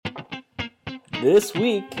This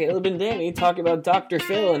week, Caleb and Danny talk about Dr.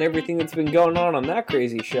 Phil and everything that's been going on that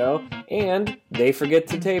crazy show, and they forget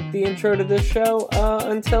to tape the intro to this show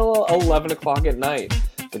until 11 o'clock at night.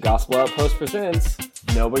 The Gospel Outpost presents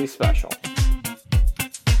Nobody Special.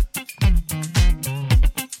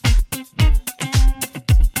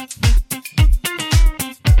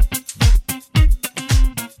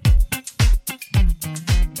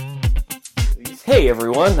 Hey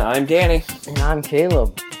everyone, I'm Danny. And I'm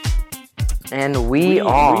Caleb. And we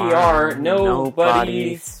are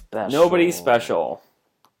nobody special. Nobody special.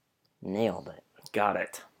 Nailed it. Got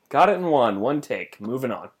it. Got it in one take.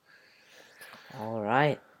 Moving on. All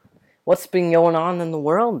right. What's been going on in the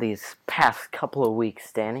world these past couple of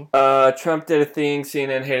weeks, Danny? Trump did a thing,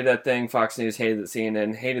 CNN hated that thing, Fox News hated that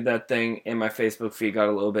CNN hated that thing, and my Facebook feed got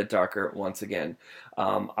a little bit darker once again.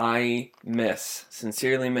 I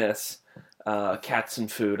sincerely miss cats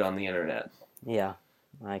and food on the internet. Yeah,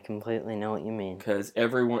 I completely know what you mean. Because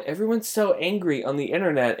everyone's so angry on the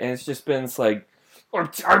internet, and it's just been like,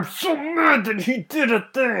 I'm so mad that he did a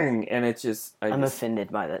thing, and it's just I'm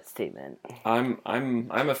offended by that statement. I'm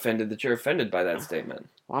offended that you're offended by that statement.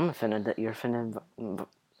 Well, I'm offended that you're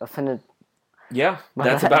offended. Yeah,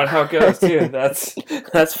 that's about how it goes too.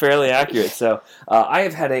 That's fairly accurate. So I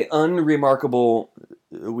have had a unremarkable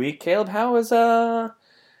week. Caleb, how is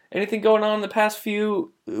anything going on in the past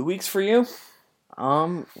few weeks for you?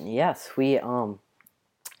 Yes, we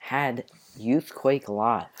had Youthquake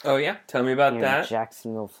Live. Oh yeah, tell me about that. In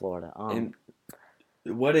Jacksonville, Florida. And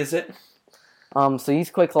what is it? So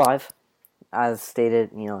Youthquake Live, as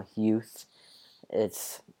stated, youth.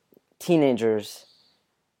 It's teenagers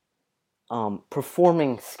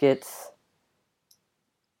performing skits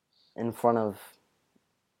in front of,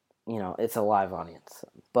 it's a live audience.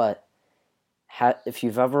 But if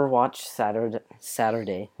you've ever watched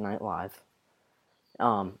Saturday Night Live,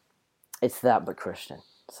 it's that but Christian.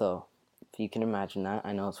 So if you can imagine that,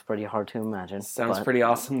 I know it's pretty hard to imagine. Sounds pretty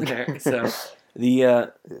awesome there. So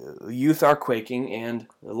the youth are quaking and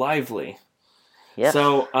lively. Yeah.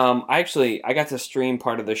 So I got to stream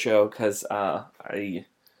part of the show because I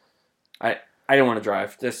didn't want to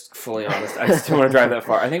drive. Just fully honest, I just didn't want to drive that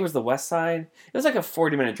far. I think it was the West Side. It was like a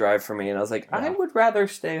 40-minute drive for me, and I was like, I would rather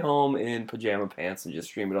stay home in pajama pants and just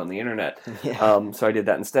stream it on the internet. Yeah. So I did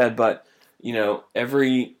that instead. But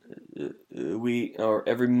every week or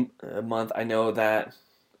every month, I know that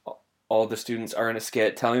all the students are in a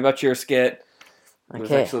skit. Tell me about your skit. It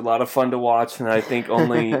was actually a lot of fun to watch, and I think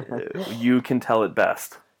only you can tell it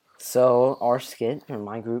best. So our skit, or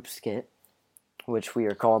my group skit, which we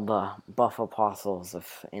are called the Buff Apostles,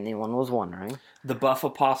 if anyone was wondering. The Buff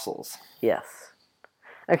Apostles. Yes.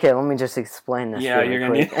 Okay, let me just explain this. Yeah, you're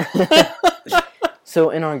going to. So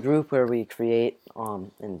in our group where we create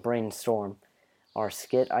and brainstorm our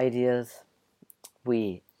skit ideas,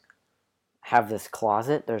 we have this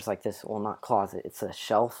closet. There's like this, well, not closet, it's a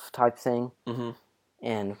shelf type thing. Mm-hmm.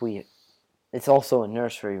 And it's also a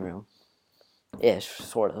nursery room-ish,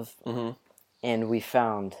 sort of. Mm-hmm. And we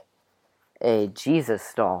found a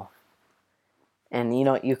Jesus doll. And,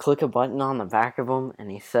 you click a button on the back of him, and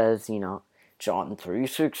he says, John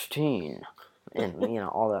 3:16, and,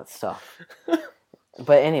 all that stuff.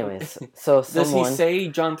 But anyways, so someone... Does he say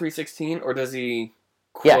John 3:16, or does he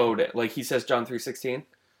quote it? Like, he says John 3:16?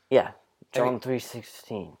 Yeah, John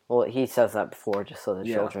 3:16. Well, he says that before, just so the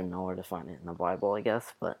children know where to find it in the Bible, I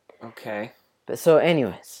guess, but... Okay. But so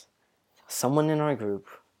anyways, someone in our group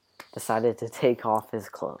decided to take off his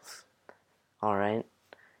clothes. Alright?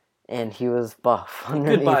 And he was buff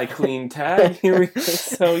underneath. Goodbye, clean tag. Here we go.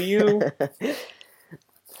 So you...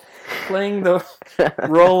 Playing the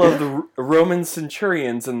role of the Roman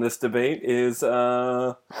centurions in this debate is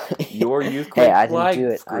your Youthquake Hey, I didn't do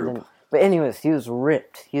it. Group. I didn't. But anyways, he was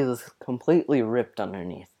ripped. He was completely ripped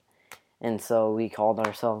underneath. And so we called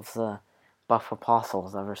ourselves the Buff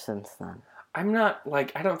Apostles ever since then. I'm not,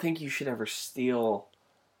 I don't think you should ever steal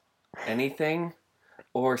anything,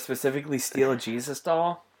 or specifically steal a Jesus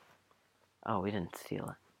doll. Oh, we didn't steal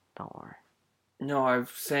it. Don't worry. No,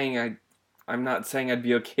 I'm not saying I'd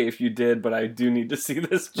be okay if you did, but I do need to see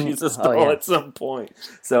this Jesus doll at some point.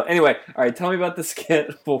 So anyway, all right, tell me about the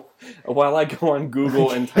skit while I go on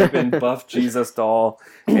Google and type in Buff Jesus doll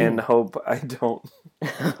and hope I don't.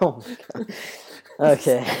 Oh my God.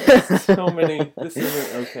 Okay. So many. This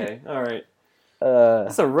isn't okay. All right.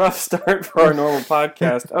 That's a rough start for our normal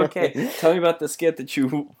podcast. Okay, tell me about the skit that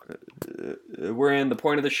you were in, the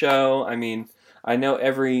point of the show. I mean, I know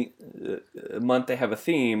every month they have a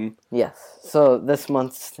theme. Yes. So this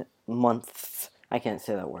month's I can't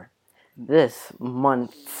say that word. This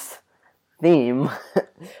month's theme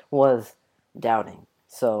was doubting.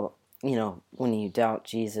 So when you doubt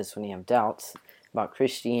Jesus, when you have doubts about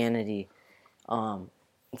Christianity,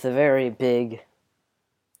 it's a very big.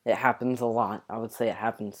 It happens a lot. I would say it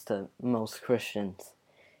happens to most Christians.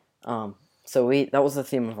 So that was the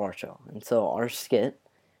theme of our show, and so our skit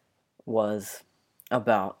was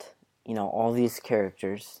about all these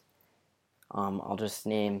characters. I'll just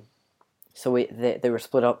name. So they were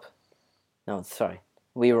split up. No, sorry.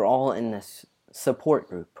 We were all in this support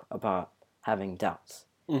group about having doubts.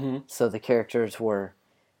 Mm-hmm. So the characters were,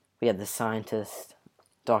 we had the scientist,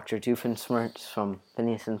 Dr. Doofenshmirtz from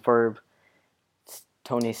Phineas and Ferb,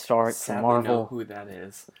 Tony Stark from Marvel. Know who that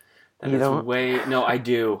is. You don't? No, I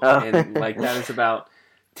do. Oh. And that is about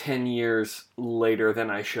 10 years later than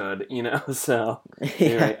I should, so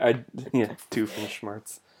anyway,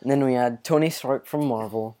 Doofenshmirtz. And then we had Tony Stark from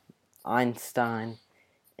Marvel, Einstein,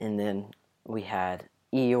 and then we had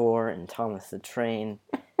Eeyore and Thomas the Train,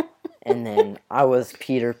 and then I was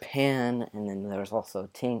Peter Pan, and then there was also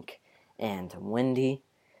Tink and Wendy,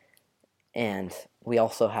 and we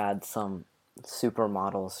also had some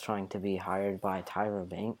supermodels trying to be hired by Tyra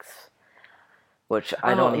Banks, which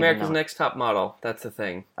I don't America's even know. Next Top Model. That's the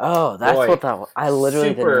thing. Oh, that's what that was. I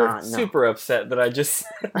literally did not know. Super upset that I just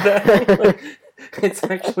said that. It's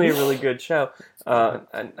actually a really good show.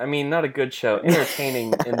 I mean, not a good show.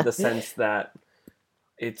 Entertaining in the sense that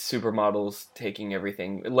it's supermodels taking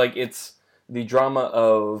everything. It's the drama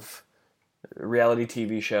of reality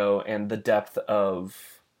TV show and the depth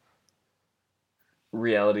of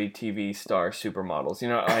reality TV star supermodels.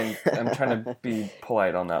 I'm trying to be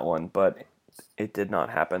polite on that one, but it did not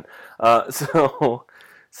happen. So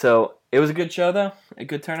it was a good show, though? A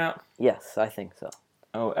good turnout? Yes, I think so.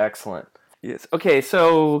 Oh, excellent. Yes. Okay,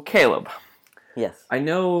 so Caleb. Yes. I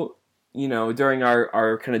know, during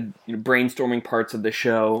our kind of brainstorming parts of the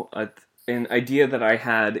show, an idea that I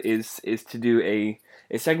had is to do a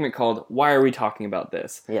segment called "Why Are We Talking About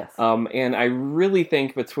This?" Yes. And I really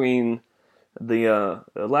think between the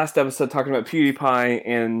last episode talking about PewDiePie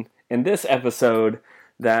and this episode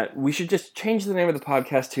that we should just change the name of the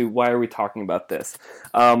podcast to "Why Are We Talking About This?"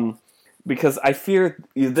 Because I fear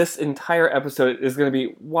this entire episode is going to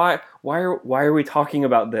be why are we talking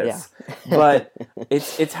about this? Yeah. But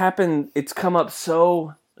it's happened. It's come up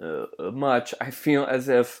so much. I feel as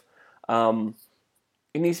if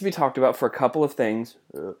it needs to be talked about for a couple of things.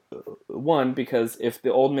 One, because if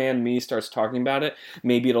the old man me starts talking about it,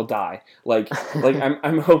 maybe it'll die.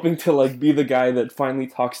 I'm hoping to be the guy that finally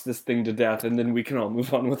talks this thing to death, and then we can all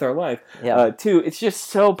move on with our life. Yeah. Two, it's just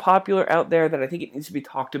so popular out there that I think it needs to be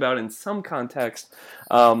talked about in some context,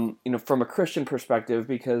 from a Christian perspective,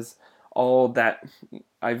 because all that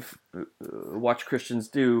I've watched Christians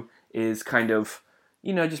do is kind of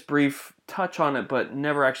just brief touch on it, but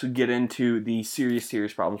never actually get into the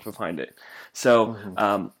serious problems behind it.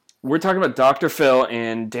 So, we're talking about Dr. Phil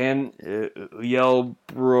and Daniel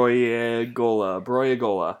Breuer.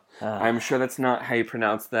 I'm sure that's not how you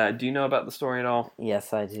pronounce that. Do you know about the story at all?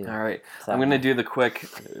 Yes, I do. All right. I'm going to do the quick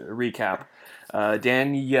recap.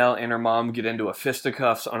 Danielle and her mom get into a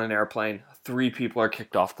fisticuffs on an airplane. 3 people are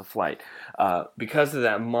kicked off the flight. Because of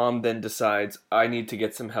that, mom then decides, I need to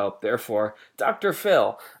get some help. Therefore, Dr.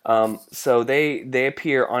 Phil. So they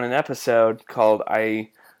appear on an episode called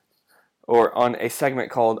on a segment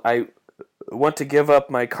called I Want to Give Up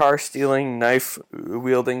My Car-Stealing,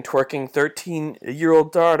 Knife-Wielding, Twerking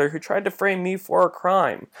 13-year-old daughter who tried to frame me for a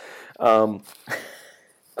crime.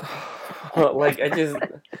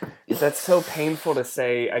 That's so painful to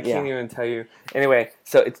say. I can't even tell you. Anyway,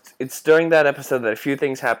 so it's during that episode that a few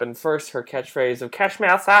things happen. First, her catchphrase of "Catch me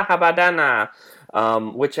outside, how about that now?"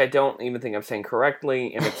 Which I don't even think I'm saying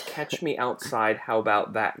correctly, and it's "Catch me outside, how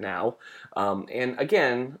about that now?" And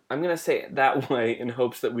again, I'm gonna say it that way in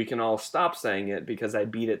hopes that we can all stop saying it because I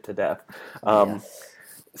beat it to death. Yes.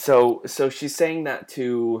 So she's saying that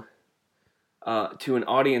to an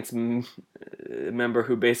audience member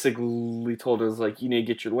who basically told us, you need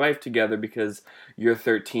to get your life together because you're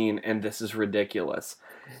 13 and this is ridiculous.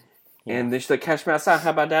 Yeah. And then she's like, catch me outside, how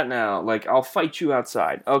about that now? I'll fight you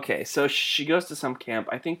outside. Okay, so she goes to some camp.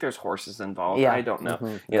 I think there's horses involved. Yeah. I don't know.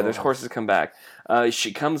 Mm-hmm. Yeah, there's horses come back.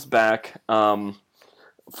 She comes back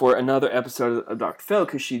for another episode of Dr. Phil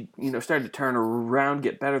because she, started to turn around,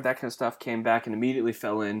 get better, that kind of stuff, came back and immediately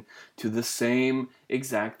fell into the same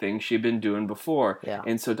exact thing she'd been doing before. Yeah.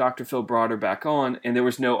 And so Dr. Phil brought her back on, and there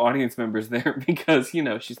was no audience members there because,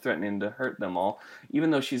 she's threatening to hurt them all,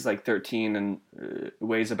 even though she's 13 and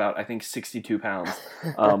weighs about, I think, 62 pounds.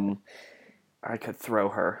 I could throw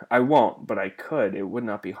her. I won't, but I could. It would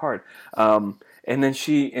not be hard. And then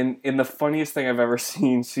she, in the funniest thing I've ever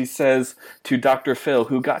seen, she says to Dr. Phil,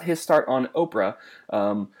 who got his start on Oprah,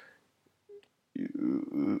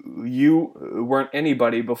 you weren't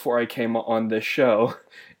anybody before I came on this show.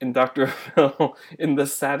 And Dr. Phil, in the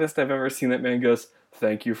saddest I've ever seen that man, goes,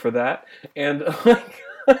 thank you for that. And like,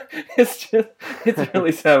 it's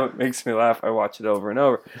really sad. It makes me laugh. I watch it over and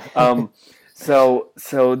over.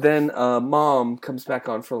 So then Mom comes back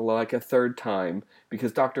on for like a third time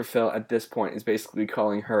because Dr. Phil at this point is basically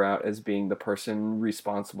calling her out as being the person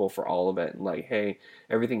responsible for all of it. And like, hey,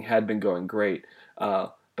 everything had been going great.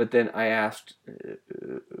 But then I asked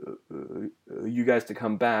you guys to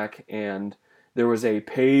come back, and there was a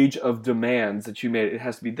page of demands that you made. It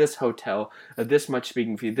has to be this hotel, this much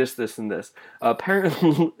speaking fee, this, and this.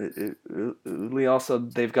 Apparently, also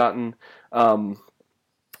they've gotten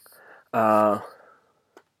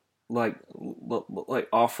like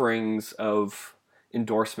offerings of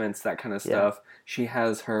endorsements, that kind of stuff. Yeah. She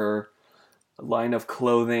has her line of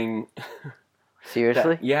clothing.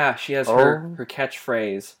 Seriously? Yeah, she has her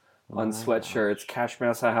catchphrase on sweatshirts. Kashmir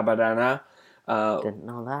Sahabadana. Didn't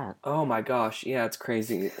know that. Oh my gosh, yeah, it's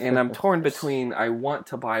crazy. And I'm torn between I want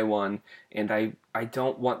to buy one and I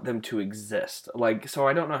don't want them to exist. Like, so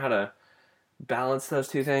I don't know how to balance those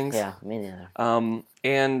two things. Yeah, me neither.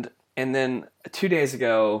 And then 2 days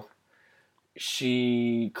ago,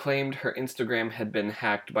 she claimed her Instagram had been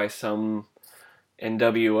hacked by some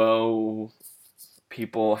NWO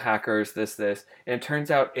people, hackers, this. And it turns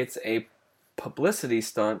out it's a publicity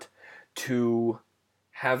stunt to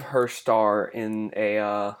have her star in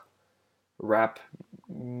a rap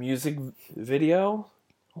music video.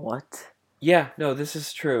 What? Yeah, no, this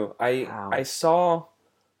is true. I saw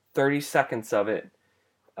 30 seconds of it,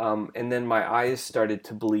 and then my eyes started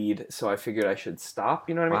to bleed, so I figured I should stop,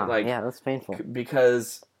 you know what I mean? Like, yeah, that's painful.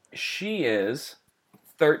 Because she is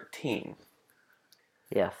 13.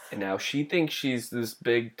 Yes. And now she thinks she's this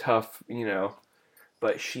big, tough,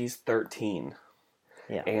 but she's 13.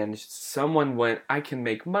 Yeah. And someone went, I can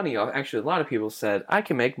make money off. Actually, a lot of people said, I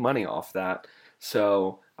can make money off that.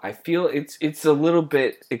 So I feel it's a little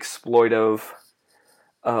bit exploitive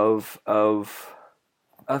of a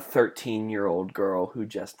 13-year-old girl who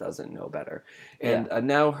just doesn't know better. And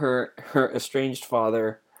now her estranged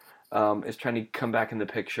father is trying to come back in the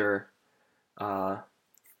picture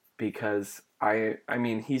because I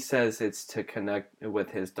mean, he says it's to connect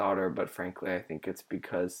with his daughter, but frankly, I think it's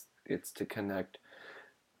because it's to connect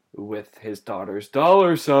with his daughter's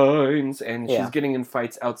dollar signs, and she's getting in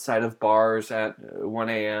fights outside of bars at 1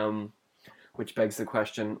 a.m., which begs the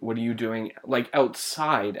question, what are you doing, like,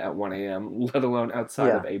 outside at 1 a.m., let alone outside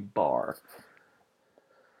of a bar?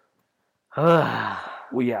 Well,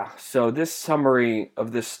 yeah, so this summary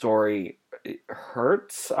of this story, it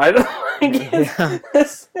hurts. I don't like it. Yeah.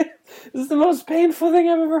 This is the most painful thing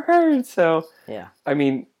I've ever heard, so... Yeah. I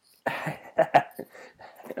mean...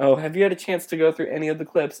 Oh, have you had a chance to go through any of the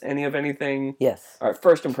clips? Any of anything? Yes. All right,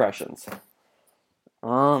 first impressions.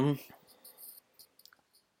 I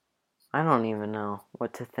don't even know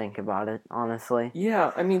what to think about it, honestly.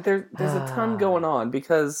 Yeah, I mean, there's a ton going on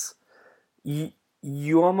because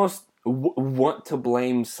you almost want to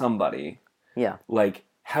blame somebody. Yeah. Like,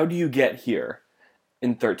 how do you get here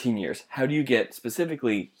in 13 years? How do you get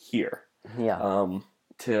specifically here? Yeah.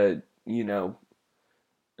 To,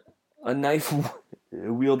 a knife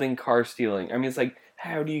wielding car stealing. I mean, it's like,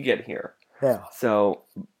 how do you get here? Yeah. So,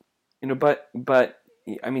 but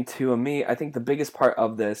I mean, to me, I think the biggest part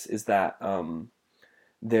of this is that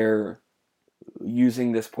they're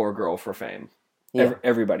using this poor girl for fame. Yeah.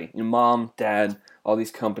 Everybody, mom, dad, all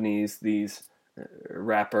these companies, these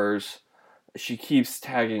rappers. She keeps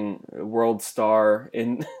tagging World Star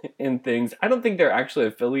in things. I don't think they're actually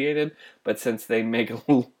affiliated, but since they make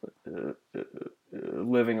a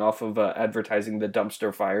living off of advertising the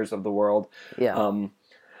dumpster fires of the world,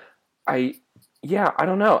 I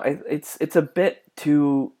don't know. It's a bit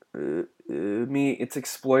too me. It's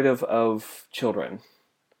exploitive of children,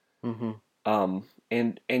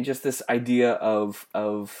 and just this idea of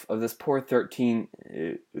this poor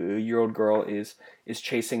 13-year-old girl is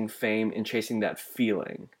chasing fame and chasing that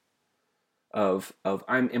feeling of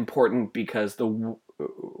I'm important because the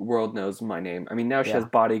world knows my name. I mean, now she has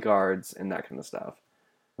bodyguards and that kind of stuff.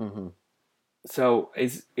 Mm-hmm. So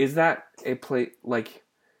is that a play like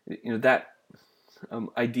that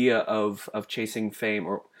idea of chasing fame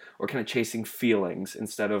or kind of chasing feelings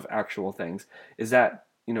instead of actual things? Is that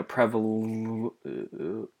prevalent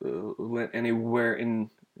anywhere in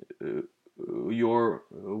your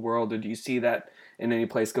world, or do you see that in any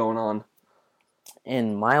place going on?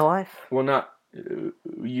 In my life? Well, not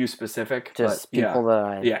you specific, just but people that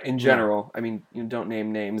I... Yeah, in general. Yeah. I mean, you don't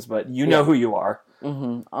name names, but you know who you are.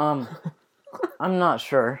 Mm-hmm. I'm not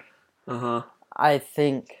sure. Uh-huh. I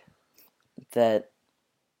think that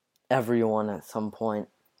everyone at some point,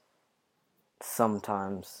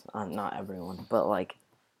 sometimes, not everyone, but like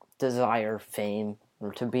desire fame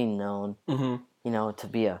or to be known, Mm-hmm. to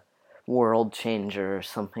be a world changer or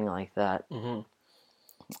something like that.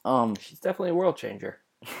 Mm-hmm. She's definitely a world changer.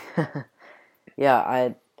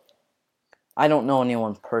 Yeah, I don't know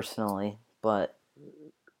anyone personally, but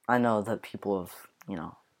I know that people have,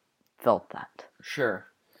 felt that. Sure.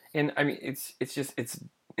 And I mean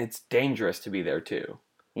it's dangerous to be there too.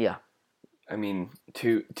 Yeah. I mean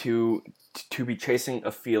to be chasing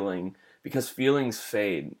a feeling because feelings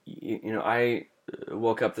fade. I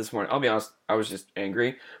woke up this morning. I'll be honest, I was just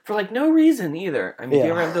angry for like no reason either. I mean, do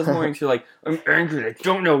you ever have those mornings you're like, I'm angry, I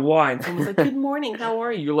don't know why, and someone's like, "Good morning, how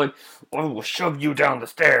are you?" You're like, "I will shove you down the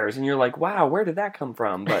stairs," and you're like, "Wow, where did that come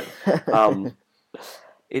from?" But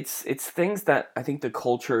it's things that I think the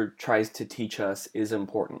culture tries to teach us is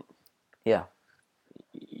important. Yeah.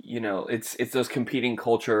 It's those competing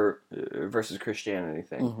culture versus Christianity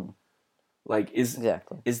thing. Mm-hmm. Like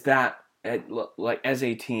Exactly. is that like as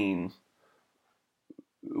a teen,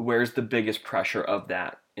 where's the biggest pressure of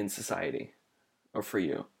that in society, or for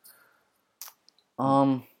you?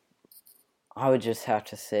 I would just have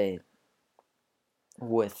to say,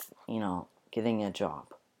 with getting a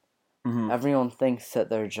job. Mm-hmm. Everyone thinks that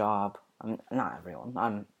their job. I mean, not everyone.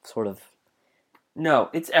 I'm sort of. No,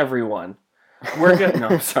 it's everyone. We're gonna. No,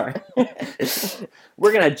 I'm sorry.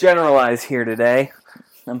 We're gonna generalize here today.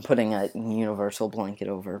 I'm putting a universal blanket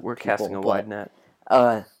over. We're people, casting a wide net.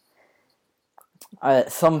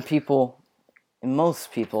 Some people,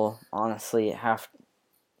 most people, honestly,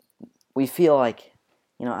 we feel like,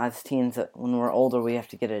 as teens, that when we're older, we have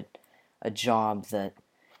to get a job that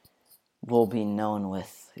will be known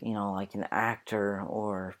with, like an actor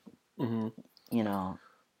or, Mm-hmm.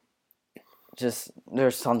 Just,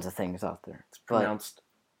 there's tons of things out there. It's pronounced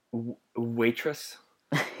waitress.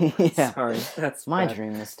 Yeah. Sorry, that's my bad.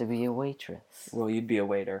 dream is to be a waitress. Well, you'd be a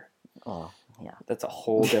waiter. Oh, yeah. That's a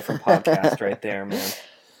whole different podcast right there, man.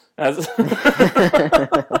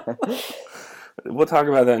 We'll talk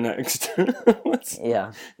about that next.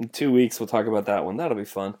 Yeah. In 2 weeks, we'll talk about that one. That'll be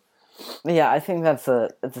fun. Yeah, I think it's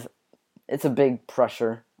a big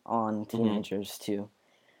pressure on teenagers to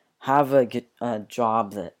have a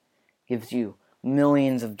job that gives you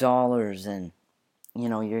millions of dollars and,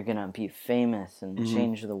 you're going to be famous and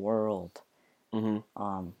change the world.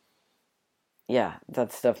 Mm-hmm. Yeah,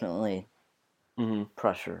 that's definitely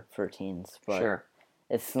pressure for teens, but sure.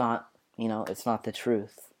 It's not, it's not the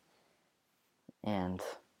truth. And,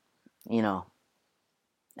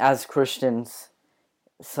 as Christians,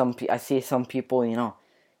 I see some people,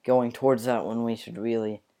 going towards that when we should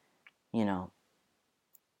really,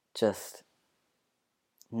 just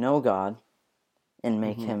know God and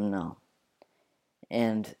make Him known.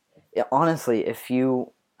 And honestly, if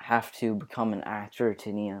you have to become an actor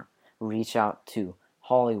to reach out to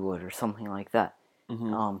Hollywood or something like that,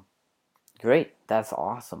 great, that's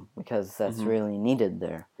awesome because that's really needed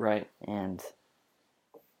there. Right.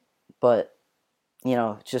 But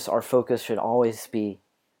just our focus should always be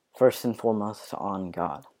first and foremost on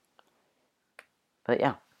God. But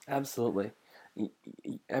yeah, absolutely.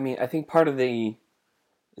 I mean, I think part of the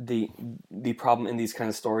problem in these kind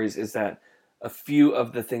of stories is that a few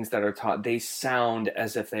of the things that are taught, they sound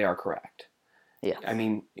as if they are correct. Yeah. I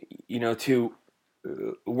mean, to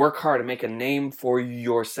work hard and make a name for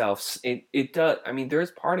yourself. It does. I mean, there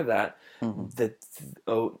is part of that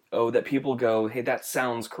that people go, hey, that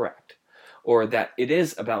sounds correct, or that it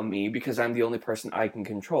is about me because I'm the only person I can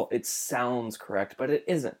control. It sounds correct, but it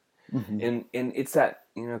isn't. And it's that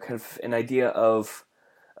kind of an idea of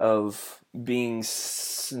being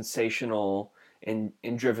sensational and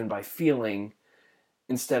driven by feeling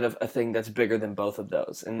instead of a thing that's bigger than both of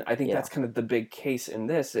those. And I think that's kind of the big case in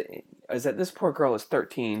this, is that this poor girl is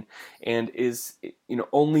 13 and is,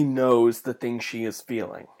 only knows the thing she is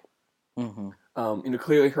feeling.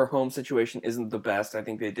 Clearly her home situation isn't the best. I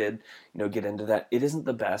think they did, get into that. It isn't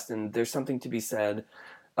the best, and there's something to be said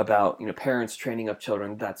about parents training up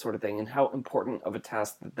children, that sort of thing, and how important of a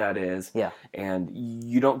task that is. Yeah. And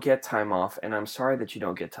you don't get time off, and I'm sorry that you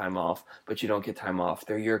don't get time off, but you don't get time off.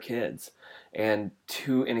 They're your kids, and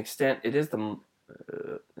to an extent, it is the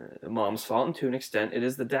mom's fault, and to an extent, it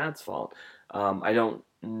is the dad's fault. I don't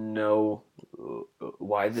know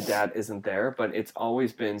why the dad isn't there, but it's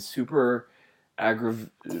always been super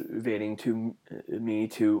aggravating to me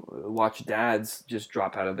to watch dads just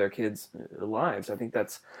drop out of their kids' lives. I think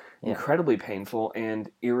that's incredibly painful and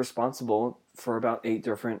irresponsible for about 8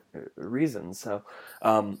 different reasons. So,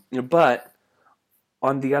 but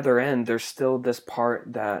on the other end, there's still this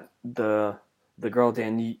part that the girl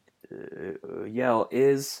Yell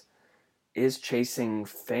is chasing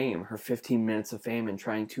fame, her 15 minutes of fame, and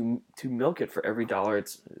trying to milk it for every dollar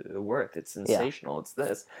it's worth. It's sensational. It's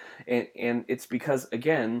this, and it's because,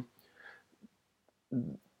 again,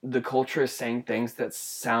 the culture is saying things that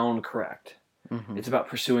sound correct. Mm-hmm. It's about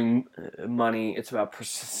pursuing money. It's about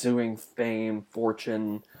pursuing fame,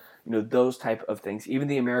 fortune, those type of things. Even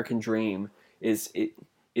the American dream is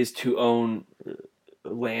to own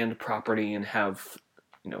land, property, and have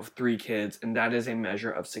 3 kids, and that is a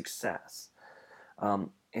measure of success.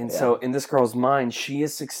 So in this girl's mind, she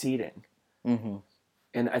is succeeding. Mm-hmm.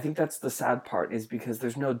 And I think that's the sad part, is because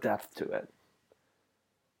there's no depth to it.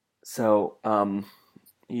 So,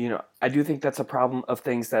 I do think that's a problem of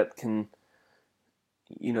things that can,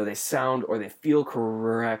 they sound or they feel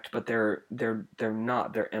correct, but they're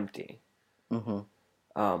not. They're empty.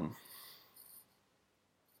 Mm-hmm.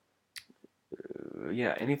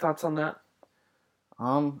 Yeah. Any thoughts on that?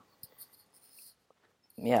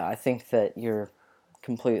 Yeah, I think that you're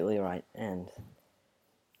completely right, and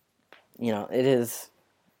it is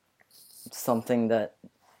something that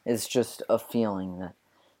is just a feeling that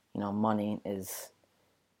money is.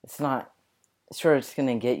 It's not. Sure, it's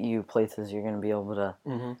gonna get you places you're gonna be able to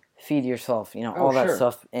feed yourself, all that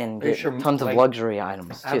stuff, and get tons of luxury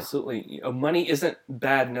items too. Absolutely, money isn't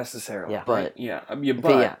bad necessarily. Yeah, but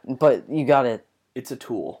but you got it. It's a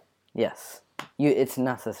tool. Yes, it's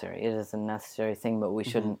necessary. It is a necessary thing, but we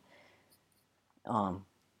shouldn't,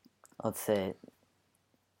 let's say,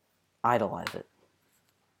 idolize it.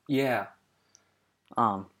 Yeah.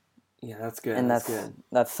 Yeah, that's good. And that's good.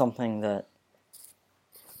 That's something that.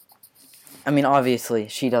 I mean, obviously,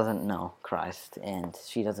 she doesn't know Christ, and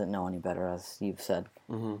she doesn't know any better, as you've said.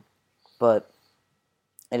 Mm-hmm. But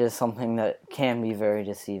it is something that can be very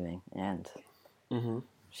deceiving, and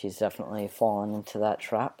she's definitely fallen into that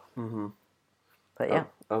trap. Mm-hmm. But yeah,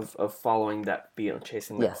 of following that feeling,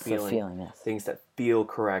 chasing that feeling, yes. Things that feel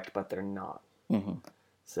correct, but they're not. Mm-hmm.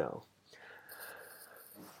 So,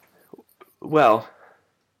 well,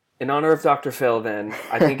 in honor of Dr. Phil, then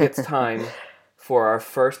I think it's time for our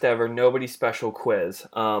first ever Nobody Special quiz.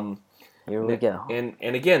 Here we go. And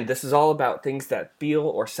again, this is all about things that feel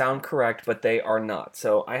or sound correct, but they are not.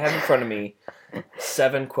 So I have in front of me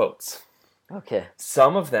 7 quotes. Okay.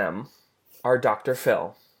 Some of them are Dr.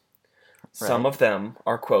 Phil. Some of them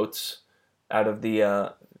are quotes out of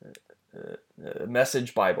the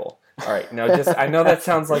Message Bible. All right. Now, I know that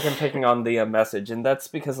sounds like I'm picking on the Message, and that's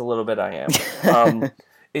because a little bit I am.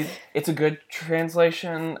 It's a good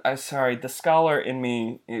translation. Sorry, the scholar in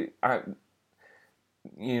me, throughout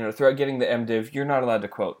getting the MDiv, you're not allowed to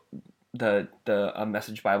quote the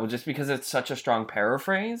Message Bible just because it's such a strong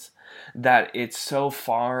paraphrase that it's so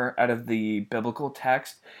far out of the biblical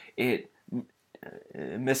text, it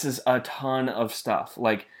misses a ton of stuff.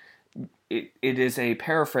 Like, it is a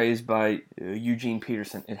paraphrase by Eugene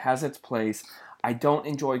Peterson. It has its place. I don't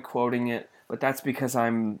enjoy quoting it, but that's because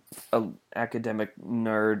I'm an academic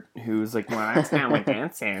nerd who's like, well, that's not what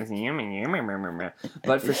that says.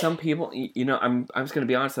 But for some people, I'm just going to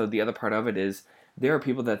be honest, though, the other part of it is there are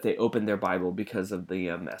people that they open their Bible because of the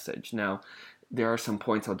Message. Now, there are some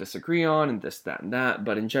points I'll disagree on, and this, that, and that,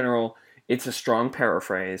 but in general, it's a strong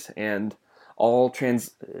paraphrase, and all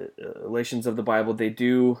translations of the Bible, they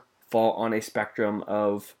do fall on a spectrum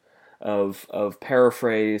of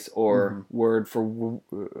paraphrase or word for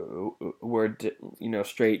word,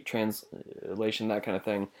 straight translation, that kind of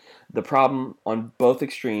thing. The problem on both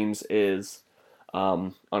extremes is,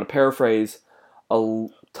 on a paraphrase, a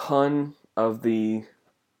ton of the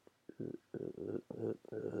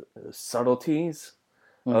subtleties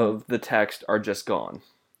of the text are just gone.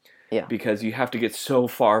 Yeah. Because you have to get so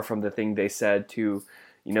far from the thing they said to,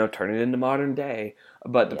 turn it into modern day.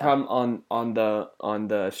 But the problem on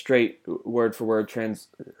the straight word for word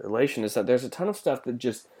translation is that there's a ton of stuff that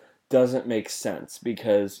just doesn't make sense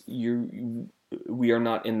because we are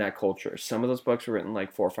not in that culture. Some of those books were written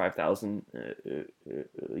like 4,000 or 5,000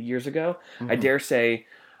 years ago. I dare say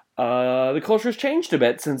the culture's changed a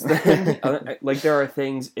bit since then. Like, there are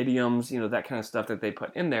things, idioms, that kind of stuff that they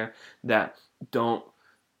put in there that don't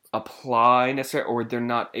apply necessarily, or they're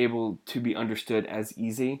not able to be understood as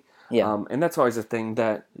easy. Yeah. And that's always a thing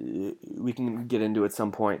that we can get into at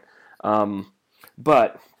some point.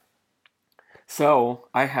 But so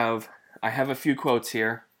I have a few quotes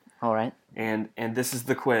here. All right. And this is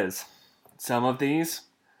the quiz. Some of these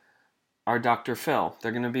are Dr. Phil.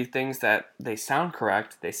 They're going to be things that they sound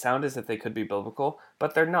correct. They sound as if they could be biblical,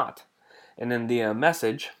 but they're not. And in the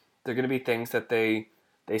Message, they're going to be things that they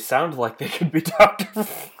sound like they could be Dr.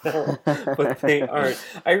 Phil, but they aren't.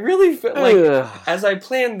 I really feel like, as I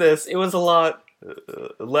planned this, it was a lot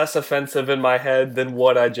less offensive in my head than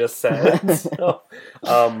what I just said. So,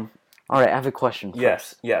 All right, I have a question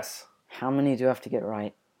first. yes. How many do you have to get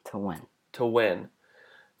right to win? To win.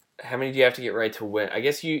 How many do you have to get right to win? I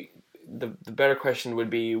guess the better question would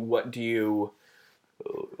be, what do you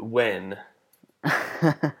win?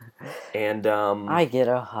 And I get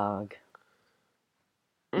a hug.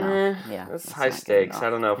 No, yeah, that's that's high not good stakes. enough. I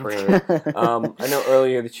don't know if we're gonna. I know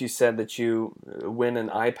earlier that you said that you win an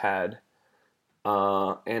iPad,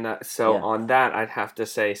 so Yeah. on that I'd have to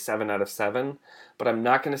say 7 out of 7. But I'm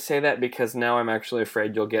not going to say that because now I'm actually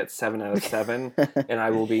afraid you'll get 7 out of 7, and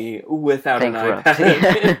I will be without an Bankrupt.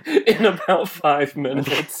 iPad in about 5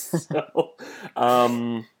 minutes. So,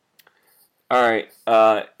 all right.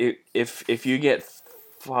 If you get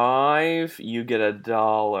 5, you get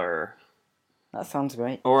 $1. That sounds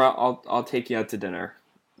great. Or I'll take you out to dinner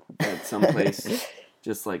at some place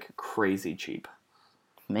just like crazy cheap.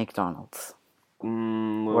 McDonald's.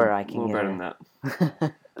 Where I can a little get better it. than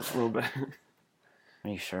that. A little better. Are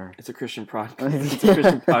you sure? It's a Christian podcast. It's a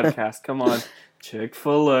Christian podcast. Come on,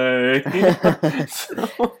 Chick-fil-A.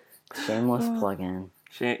 So, Shameless plug-in.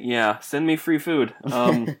 yeah, send me free food.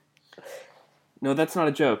 No, that's not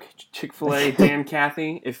a joke. Chick-fil-A, Dan,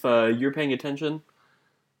 Kathy, if you're paying attention,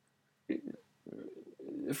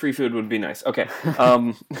 free food would be nice. Okay.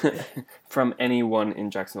 From anyone in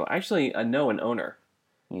Jacksonville. Actually, I know an owner.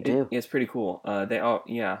 You do? It's pretty cool.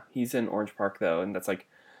 He's in Orange Park though, and that's like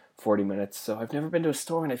 40 minutes. So I've never been to a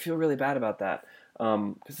store, and I feel really bad about that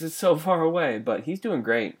because it's so far away. But he's doing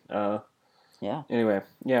great. Yeah. Anyway,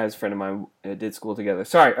 yeah, his friend of mine did school together.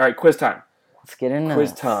 Sorry. All right, quiz time. Let's get into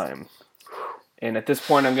Quiz this. time. And at this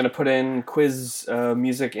point, I'm going to put in quiz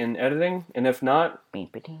music in editing, and if not,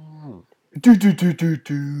 Beep-a-ding.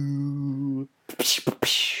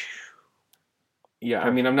 Yeah,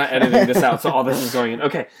 I mean, I'm not editing this out, so all this is going in.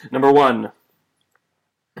 Okay, number 1.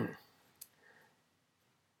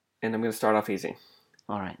 And I'm going to start off easy.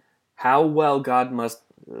 All right. How well God must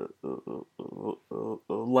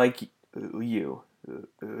like you.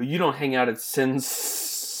 You don't hang out at Sin's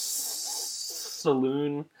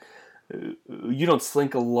saloon. You don't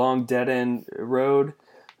slink along dead-end road.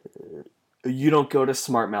 You don't go to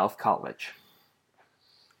Smartmouth College.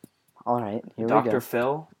 All right. Here we Dr. go.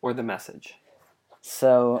 Phil or The Message?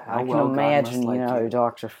 So How I can well God imagine, must like you.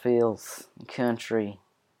 Dr. Phil's country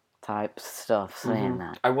type stuff saying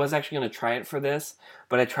that. I was actually going to try it for this,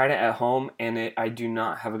 but I tried it at home, and I do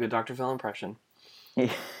not have a good Dr. Phil impression.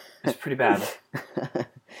 It's pretty bad.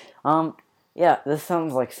 Yeah, this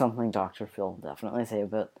sounds like something Dr. Phil would definitely say,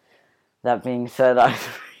 but that being said, I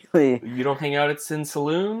really... You don't hang out at Sin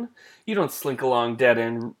Saloon. You don't slink along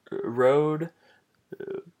dead-end road.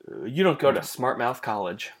 You don't go to Smartmouth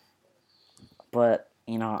College. But,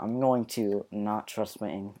 I'm going to not trust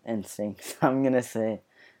my instincts. I'm going to say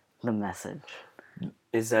The Message.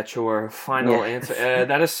 Is that your final Yeah. answer?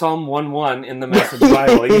 That is Psalm 1:1 in the Message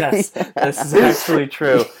Bible. Yes, this is actually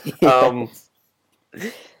true.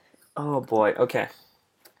 Oh boy. Okay.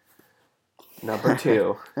 Number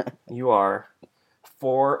 2. You are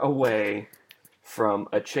 4 away from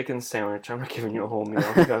a chicken sandwich. I'm not giving you a whole meal.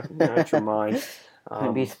 You got your mind. Could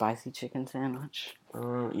it be spicy chicken sandwich?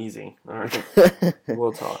 Easy. All right.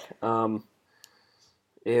 We'll talk.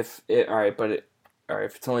 If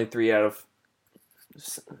it's only 3 out of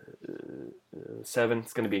 7,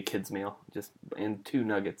 it's going to be a kid's meal, and 2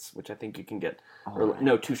 nuggets, which I think you can get, or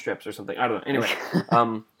no, 2 strips or something. I don't know. Anyway,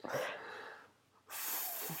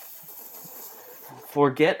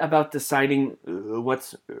 forget about deciding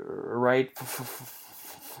what's right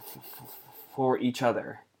for each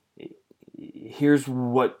other. Here's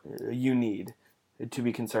what you need to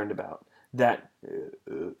be concerned about. That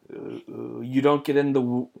you don't get in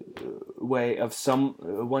the way of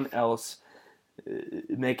someone else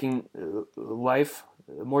making life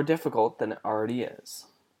more difficult than it already is.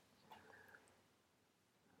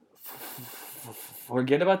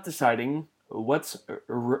 Forget about deciding what's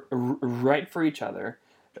right for each other.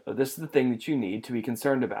 This is the thing that you need to be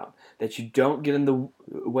concerned about. That you don't get in the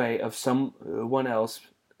way of someone else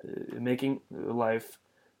making life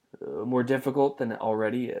more difficult than it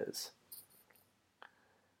already is.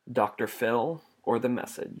 Dr. Phil or The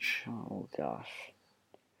Message? Oh, gosh.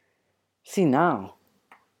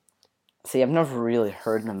 I've never really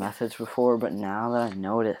heard The Message before, but now that I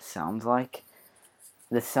know what it sounds like,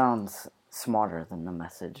 this sounds smarter than The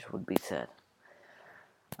Message would be said.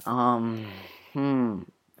 I'm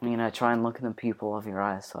gonna try and look in the pupil of your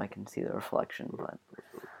eyes so I can see the reflection, but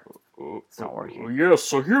it's not working. Yeah,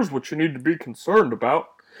 so here's what you need to be concerned about.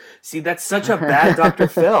 See, that's such a bad Dr.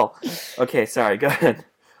 Phil. Okay, sorry, go ahead.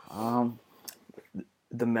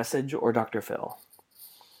 The Message or Dr. Phil?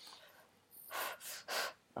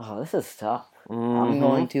 Oh, this is tough. I'm Mhm.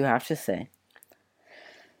 going to have to say,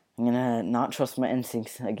 I'm going to not trust my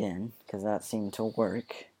instincts again, because that seemed to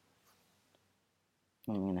work.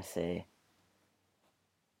 I'm going to say,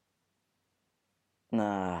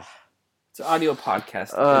 nah. It's an audio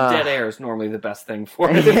podcast. Ugh. Dead air is normally the best thing for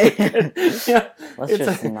it. Yeah, Let's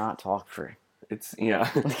just not talk for it's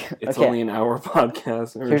It's Okay. only an hour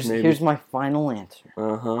podcast. Or Here's my final answer.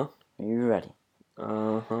 Uh-huh. Are you ready?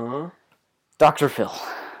 Uh-huh. Dr. Phil.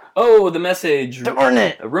 Oh, The Message. Darn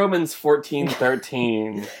it! Romans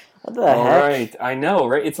 14:13. What the All heck? right. I know,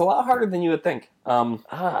 right? It's a lot harder than you would think.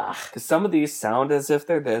 Because some of these sound as if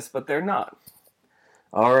they're this, but they're not.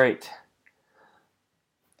 All right.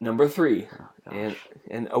 Number 3.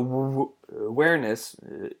 And awareness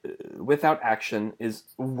without action is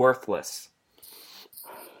worthless.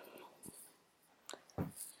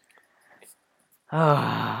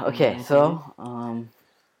 Okay, so, once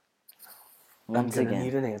I'm gonna again.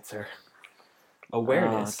 need an answer.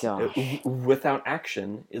 Awareness without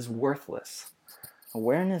action is worthless.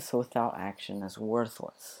 Awareness without action is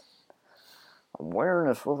worthless.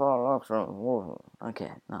 Awareness without action is worthless.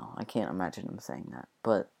 Okay, no, I can't imagine him saying that,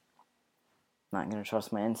 but I'm not going to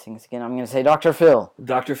trust my instincts again. I'm going to say Dr. Phil.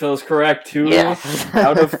 Dr. Phil is correct. 2 Yes.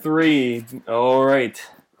 out of 3. All right.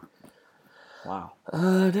 Wow.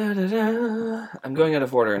 I'm going out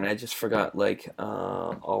of order, and I just forgot,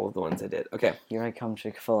 all of the ones I did. Okay. Here I come,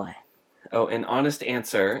 Chick-fil-A. Oh, an honest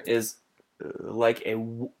answer is like a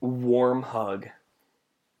warm hug.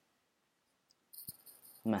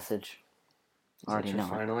 Message. Is Already that your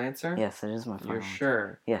know. final answer? Yes, it is my final You're answer.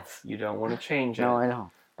 sure? Yes. You don't want to change it? No, I don't.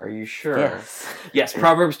 Are you sure? Yes. Yes,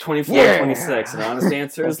 Proverbs 24:26. An honest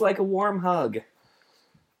answer is like a warm hug.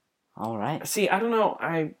 All right. See, I don't know.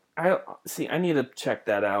 I need to check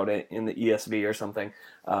that out in the ESV or something,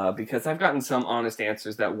 because I've gotten some honest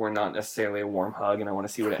answers that were not necessarily a warm hug, and I want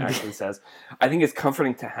to see what it actually says. I think it's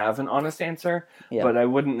comforting to have an honest answer, but I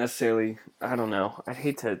wouldn't necessarily. I don't know. I'd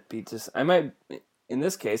hate to be just. I might. In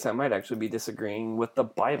this case, I might actually be disagreeing with the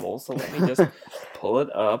Bible, so let me just pull it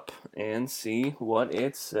up and see what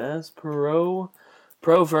it says.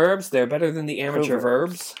 Proverbs, they're better than the amateur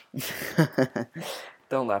verbs.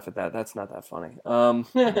 Don't laugh at that. That's not that funny. Fine.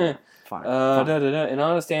 An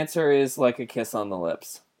honest answer is like a kiss on the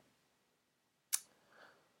lips.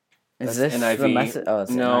 Is this NIV. the message? Oh,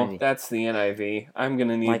 it's No, NIV. that's the NIV. I'm going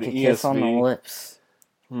to need Like the a ESV. kiss on the lips.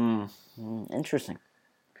 Interesting.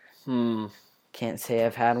 Hmm. Can't say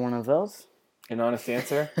I've had one of those. An honest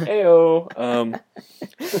answer? Heyo.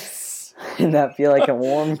 Did that feel like a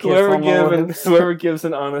warm kiss on the lips? Whoever gives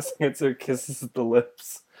an honest answer kisses the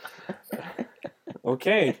lips.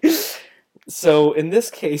 Okay. So in this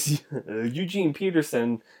case, Eugene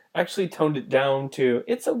Peterson actually toned it down to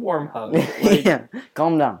it's a warm hug. Yeah,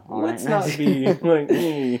 calm down. All Let's right. not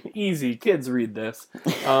be easy. Kids read this.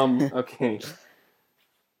 Okay.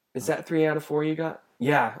 Is that 3 out of 4 you got?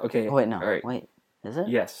 Yeah. Okay. Wait, no. All right. Wait, is it?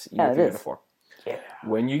 Yes. You Yeah, got it 3 out is. of 4. Yeah.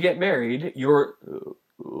 When you get married, your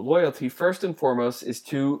loyalty first and foremost is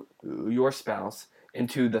to your spouse and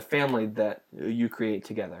to the family that you create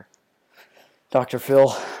together. Dr. Phil,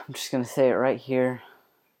 I'm just going to say it right here.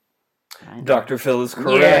 Dr. Phil is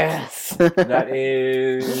correct. Yes! That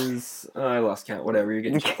is... I lost count. Whatever. You're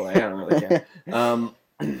getting Chick-fil-A. I don't really care.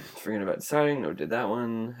 Forgetting about deciding. No, did that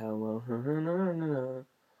one. Hello.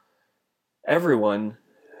 Everyone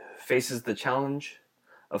faces the challenge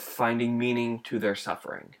of finding meaning to their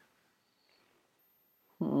suffering.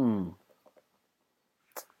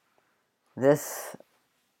 This...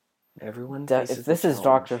 Everyone if this is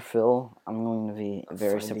Dr. Phil, I'm going to be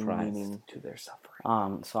very surprised. Meaning to their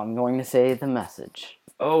suffering. So I'm going to say the message.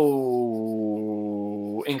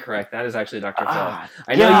 Oh, incorrect. That is actually Dr. Phil. I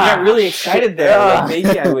know you gosh. got really excited there. Like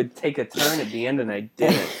maybe I would take a turn at the end, and I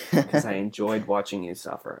didn't because I enjoyed watching you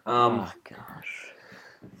suffer. Oh, gosh.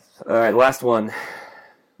 All right, last one.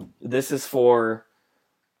 This is for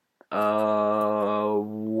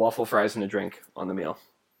waffle fries and a drink on the meal.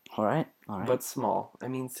 All right. But small. I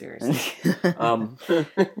mean, seriously.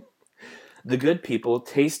 The good people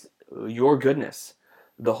taste your goodness.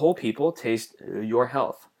 The whole people taste your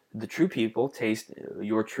health. The true people taste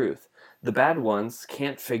your truth. The bad ones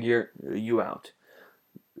can't figure you out.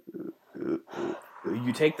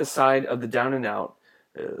 You take the side of the down and out,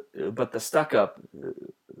 but the stuck up,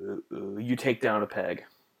 you take down a peg.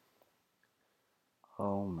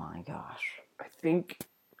 Oh my gosh. I think...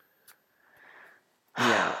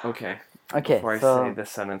 Yeah, okay. Okay, Before I so... say this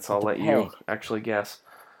sentence, I'll let you actually guess.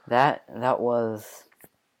 That was...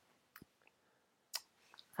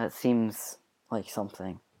 That seems like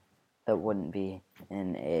something that wouldn't be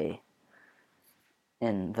in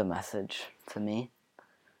the message to me.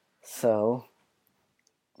 So,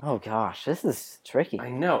 oh gosh, this is tricky. I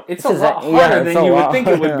know. It's a lot harder than you would think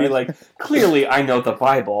it would be. Like, clearly I know the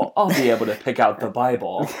Bible. I'll be able to pick out the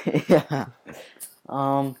Bible. Yeah.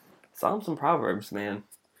 Psalms and Proverbs, man.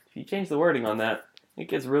 If you change the wording on that, it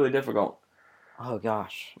gets really difficult. Oh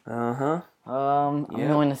gosh. Uh-huh. I'm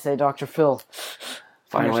going to say Dr. Phil.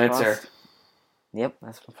 Final answer. Crossed. Yep,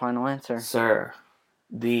 that's my final answer. Sir,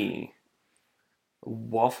 the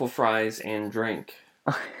waffle fries and drink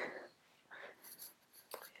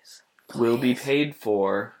will be paid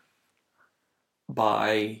for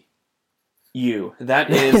by you. That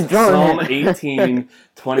is Psalm 18,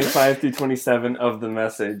 25 through 27 of the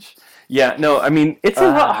message. Yeah, no, I mean, it's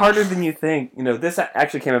a lot harder than you think. You know, this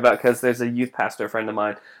actually came about because there's a youth pastor friend of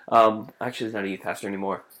mine. Actually, he's not a youth pastor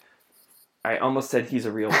anymore. I almost said he's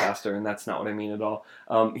a real pastor, and that's not what I mean at all.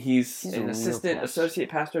 He's an associate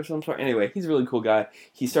pastor of some sort. Anyway, he's a really cool guy.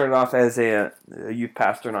 He started off as a youth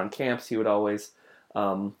pastor, and on camps, he would always,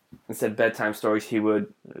 instead of bedtime stories, he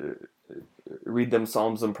would read them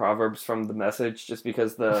Psalms and Proverbs from the message, just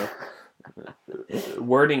because the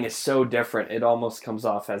wording is so different, it almost comes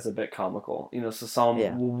off as a bit comical. You know, so Psalm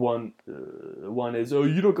 1 is, oh,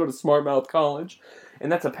 you don't go to Smart Mouth College.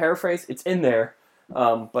 And that's a paraphrase. It's in there.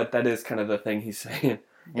 But that is kind of the thing he's saying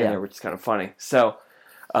in there, which is kind of funny. So,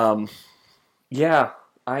 yeah,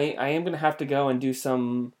 I am going to have to go and do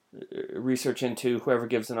some research into whoever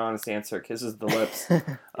gives an honest answer kisses the lips.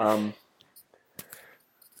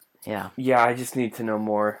 Yeah, I just need to know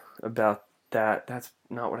more about that. That's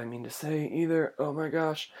not what I mean to say either. Oh my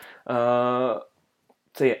gosh. So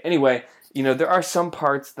yeah, anyway, you know, there are some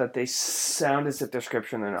parts that they sound as if they're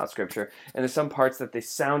scripture and they're not scripture. And there's some parts that they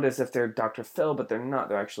sound as if they're Dr. Phil, but they're not.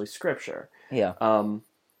 They're actually scripture. Yeah.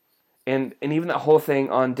 And even that whole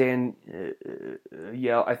thing on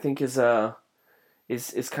Danielle, I think is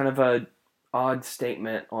kind of a odd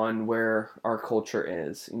statement on where our culture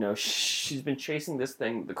is. You know, she's been chasing this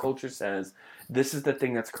thing. The culture says this is the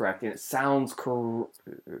thing that's correct, and it sounds correct,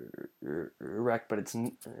 but it's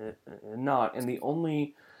not. And the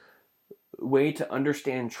only way to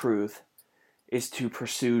understand truth is to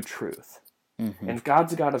pursue truth. Mm-hmm. And if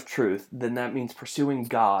God's a God of truth, then that means pursuing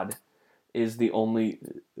God is the only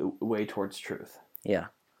way towards truth. Yeah.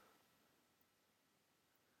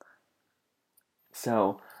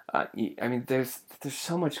 So, I mean, there's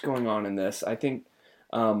so much going on in this. I think,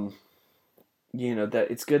 you know,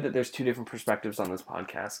 that it's good that there's two different perspectives on this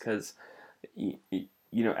podcast because, you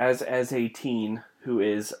know, as a teen who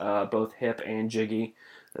is both hip and jiggy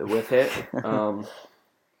with it,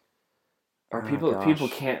 people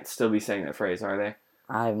can't still be saying that phrase, are they?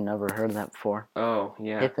 I've never heard that before. Oh,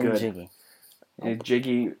 yeah, hip and jiggy. And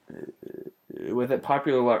jiggy with it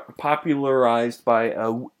popularized by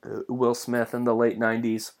Will Smith in the late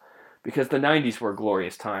 90s. Because the 90s were a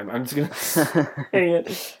glorious time. I'm just going to say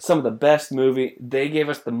it. Some of the best movie. They gave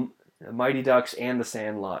us the Mighty Ducks and the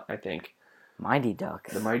Sandlot, I think. Mighty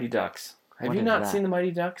Ducks? The Mighty Ducks. Have you not seen the Mighty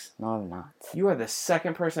Ducks? No, I've not. You are the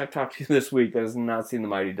second person I've talked to this week that has not seen the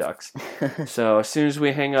Mighty Ducks. So as soon as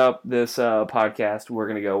we hang up this podcast, we're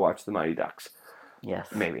going to go watch the Mighty Ducks. Yes.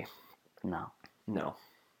 Maybe. No.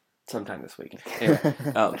 Sometime this week. Anyway,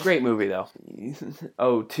 great movie though.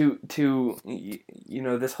 Oh, to you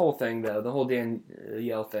know, this whole thing though, the whole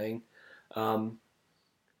Danielle thing. To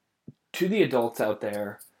the adults out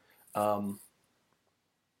there,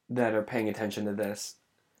 that are paying attention to this,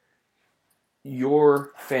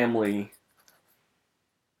 your family,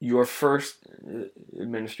 your first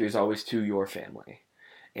ministry is always to your family,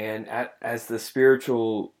 and as the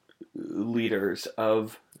spiritual leaders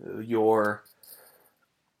of your,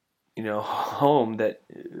 you know, home, that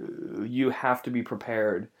you have to be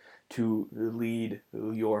prepared to lead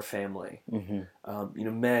your family. Mm-hmm. You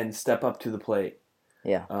know, men, step up to the plate.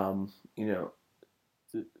 Yeah. You know,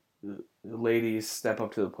 ladies, step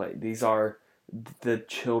up to the plate. These are the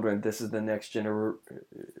children. This is the next generation.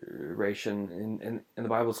 And the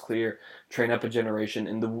Bible's clear. Train up a generation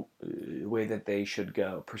in the way that they should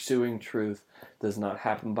go. Pursuing truth does not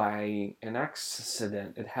happen by an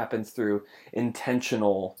accident. It happens through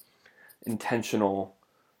intentional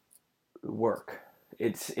work.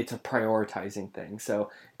 It's a prioritizing thing. So it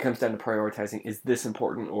comes down to prioritizing, is this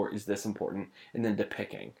important or is this important, and then to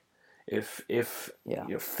picking. If you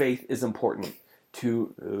know, faith is important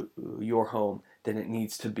to your home, then it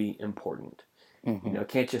needs to be important. Mm-hmm. You know,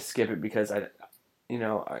 can't just skip it because I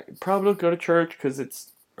probably don't go to church because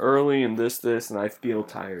it's early and this and I feel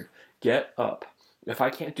tired. Get up. If I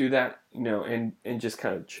can't do that, you know, and just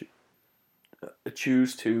kind of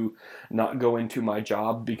choose to not go into my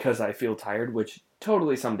job because I feel tired, which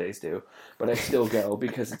totally some days do, but I still go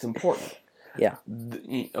because it's important. Yeah.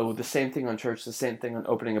 The same thing on church, the same thing on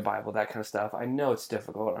opening a Bible, that kind of stuff. I know it's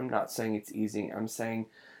difficult. I'm not saying it's easy. I'm saying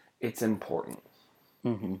it's important.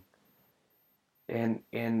 Mm-hmm.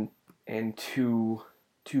 And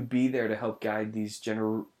to be there to help guide these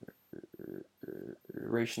generation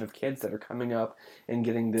of kids that are coming up and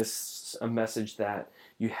getting this a message that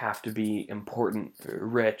you have to be important,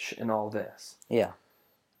 rich, and all this. Yeah.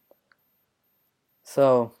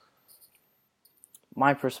 So,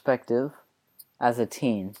 my perspective as a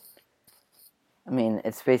teen, I mean,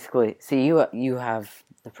 it's basically, see, you have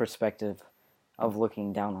the perspective of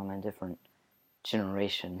looking down on a different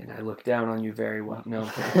generation. And I look down on you very well. No,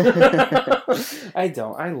 I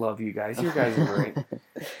don't. I love you guys. You guys are great.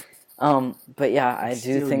 But yeah, I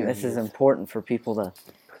do think this is youth. important for people to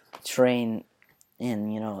train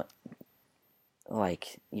in,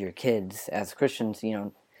 like your kids as Christians,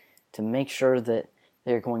 to make sure that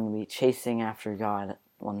they're going to be chasing after God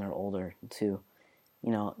when they're older, to,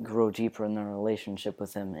 grow deeper in their relationship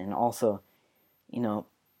with Him, and also,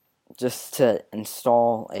 just to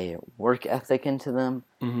install a work ethic into them,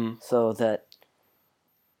 Mm-hmm. so that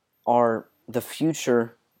the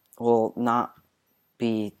future will not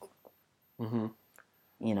be, Mm-hmm.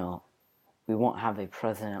 we won't have a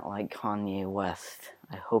president like Kanye West.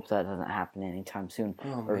 I hope that doesn't happen anytime soon.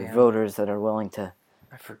 Oh, or man. voters that are willing to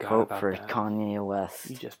I forgot vote about for that. Kanye West.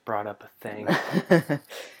 You just brought up a thing.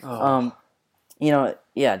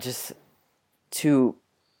 Just to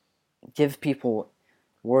give people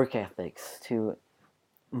work ethics, to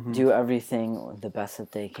Mm-hmm. do everything the best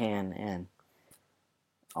that they can, and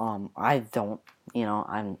I don't,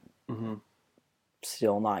 I'm Mm-hmm.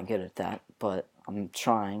 still not good at that, but I'm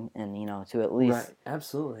trying, and to at least Right.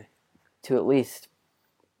 Absolutely.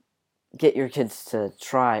 Get your kids to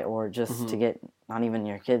try, or just Mm-hmm. to get, not even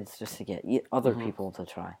your kids, just to get other Mm-hmm. people to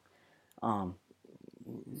try. And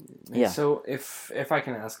Yeah. So if I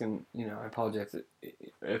can ask, and I apologize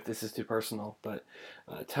if this is too personal, but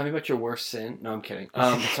tell me about your worst sin. No, I'm kidding.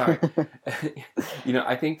 Sorry.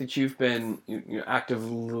 I think that you've been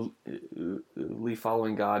actively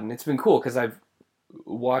following God, and it's been cool because I've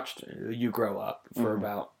watched you grow up for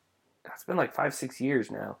about, it's been like 5-6 years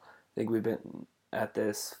now. I think we've been at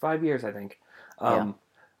this 5 years, I think.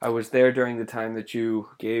 I was there during the time that you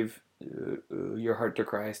gave your heart to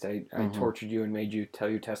Christ. I tortured you and made you tell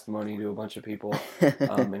your testimony to a bunch of people.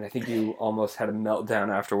 And I think you almost had a meltdown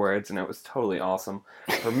afterwards, and it was totally awesome.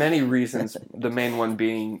 For many reasons, the main one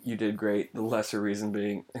being you did great, the lesser reason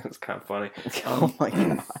being it was kind of funny. Oh my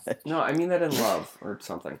god. No, I mean that in love or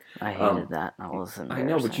something. I hated that. That was embarrassing. I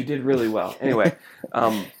know, but you did really well. Anyway,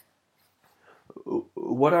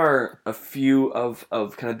 what are a few of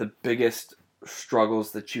kind of the biggest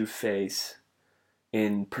struggles that you face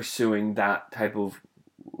in pursuing that type of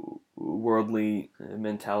worldly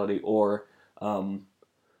mentality, or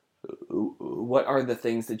what are the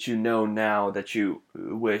things that you know now that you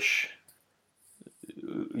wish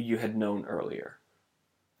you had known earlier?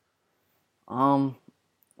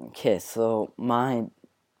 Okay, so my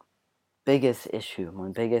biggest issue, my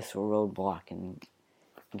biggest roadblock in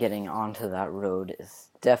getting onto that road is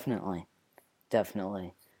definitely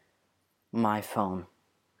my phone.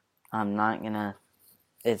 I'm not gonna,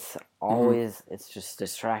 it's always, it's just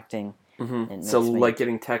distracting. Mm-hmm. So like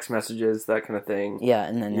getting text messages, that kind of thing. Yeah,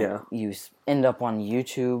 and then you end up on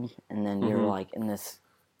YouTube, and then you're like in this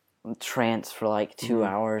trance for like 2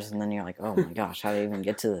 hours, and then you're like, oh my gosh, how did I even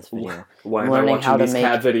get to this video? Why am I watching these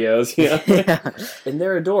cat videos? Yeah. And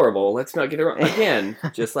they're adorable. Let's not get it wrong. Again,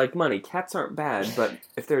 just like money, cats aren't bad, but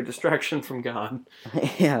if they're a distraction from God.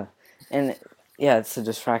 Yeah. And yeah, it's a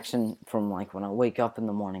distraction from like when I wake up in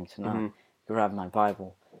the morning to not grab my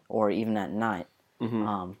Bible, or even at night.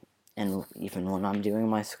 And even when I'm doing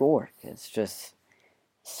my schoolwork, it's just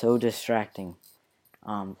so distracting.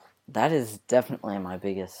 That is definitely my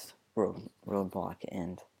biggest roadblock.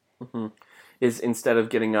 And is instead of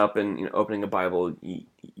getting up and opening a Bible, you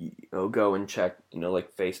go and check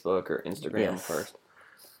like Facebook or Instagram first.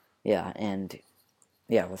 Yeah, and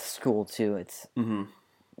yeah, with school too, it's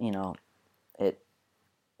it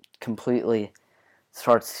completely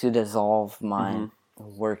starts to dissolve my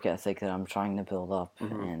work ethic that I'm trying to build up,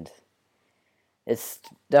 and it's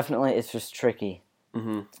just tricky.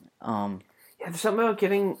 Yeah, there's something about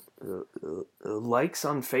getting likes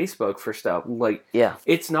on Facebook for stuff. Like,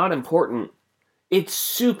 it's not important. It's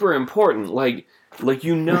super important. Like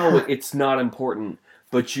it's not important,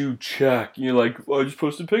 but you check. You're like, I just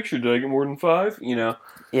posted a picture. Did I get more than 5?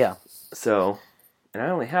 Yeah. So, And I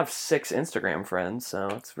only have 6 Instagram friends, so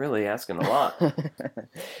it's really asking a lot.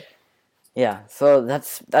 Yeah, so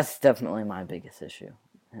that's definitely my biggest issue.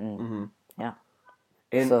 And Mm-hmm. yeah.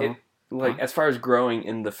 And So, it, like, as far as growing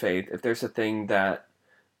in the faith, if there's a thing that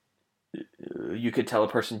you could tell a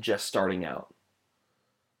person just starting out,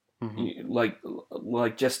 like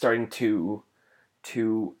just starting to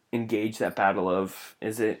engage that battle of,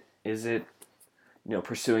 is it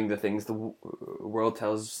pursuing the things the world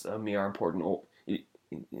tells me are important,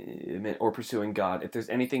 or pursuing God. If there's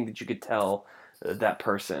anything that you could tell that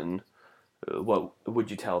person, what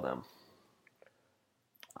would you tell them?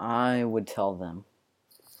 I would tell them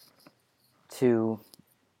to,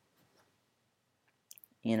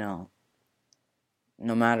 no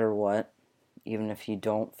matter what, even if you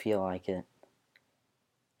don't feel like it,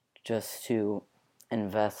 just to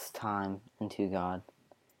invest time into God.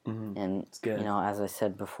 Mm-hmm. And, It's good. as I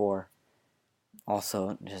said before,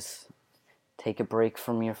 also just take a break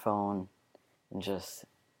from your phone and just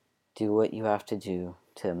do what you have to do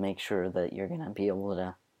to make sure that you're going to be able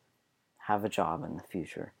to have a job in the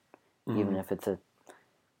future. Mm-hmm. Even if it's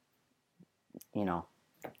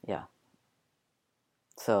yeah.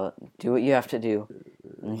 So do what you have to do,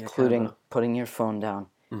 including putting your phone down,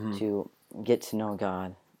 mm-hmm. to get to know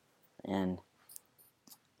God and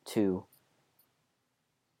to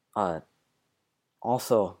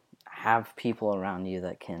also have people around you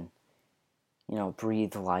that can,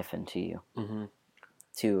 breathe life into you, Mm-hmm.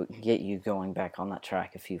 to get you going back on that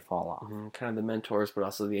track if you fall off. Mm-hmm. Kind of the mentors, but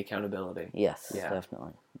also the accountability. Yes, Yeah.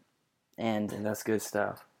 definitely. And that's good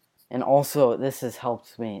stuff. And also, this has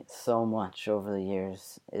helped me so much over the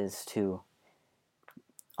years, is to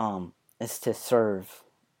serve,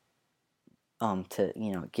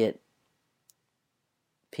 to get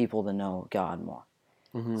people to know God more.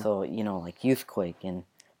 Mm-hmm. So like Youthquake, and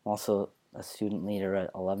I'm also a student leader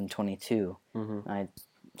at 1122. Mm-hmm. I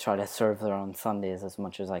try to serve there on Sundays as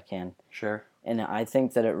much as I can. Sure. And I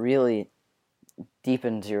think that it really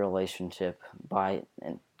deepens your relationship by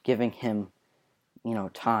giving him,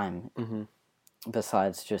 time. Mm-hmm.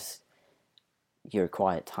 Besides just your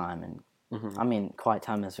quiet time. And mm-hmm. I mean, quiet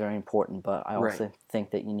time is very important, but I also Right.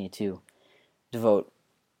 think that you need to devote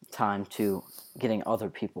time to getting other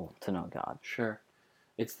people to know God. Sure.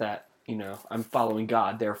 It's that, I'm following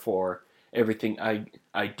God, therefore everything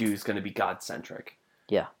I do is going to be God-centric.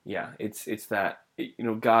 Yeah. Yeah, it's that,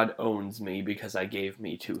 God owns me because I gave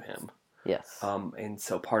me to him. Yes. And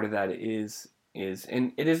so part of that is,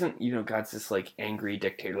 and it isn't, God's this like angry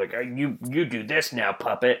dictator, like, you do this now,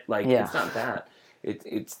 puppet. Like, Yeah. It's not that.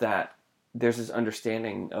 It's that there's this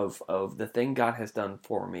understanding of the thing God has done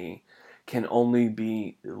for me can only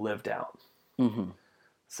be lived out. Mm-hmm.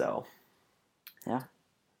 So, yeah,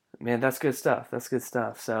 man, that's good stuff. That's good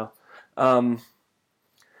stuff. So,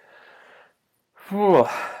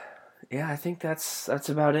 yeah, I think that's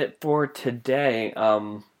about it for today.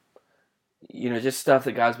 Just stuff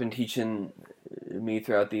that God's been teaching me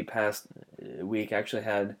throughout the past week. I actually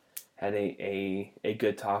had a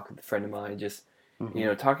good talk with a friend of mine, just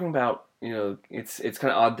talking about, it's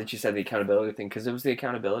kind of odd that you said the accountability thing, because it was the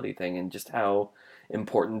accountability thing, and just how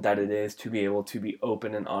important that it is to be able to be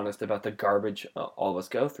open and honest about the garbage all of us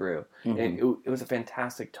go through. Mm-hmm. And it was a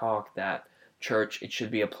fantastic talk, that church, it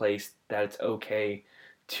should be a place that it's okay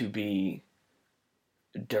to be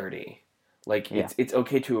dirty. Like, it's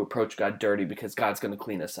okay to approach God dirty, because God's going to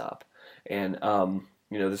clean us up. And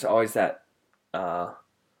there's always that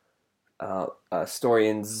story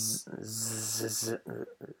in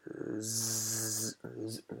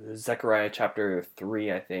Zechariah chapter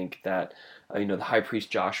 3, I think, that the high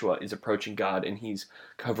priest Joshua is approaching God, and he's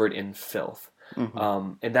covered in filth.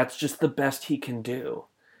 Mm-hmm. And that's just the best he can do.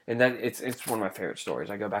 And that it's one of my favorite stories.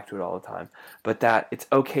 I go back to it all the time. But that it's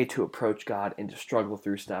okay to approach God and to struggle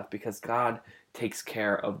through stuff, because God takes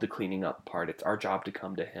care of the cleaning up part. It's our job to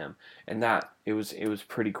come to him. And that it was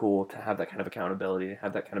pretty cool to have that kind of accountability, to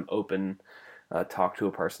have that kind of open talk to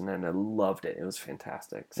a person, and I loved it. It was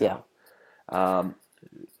fantastic. So, yeah.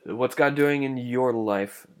 What's God doing in your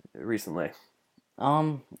life recently?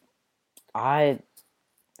 He's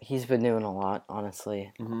been doing a lot,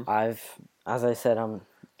 honestly. Mm-hmm. As I said, I'm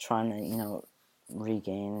trying to,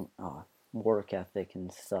 regain work ethic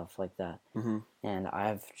and stuff like that. Mm-hmm. And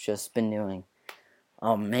I've just been doing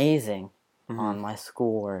amazing on my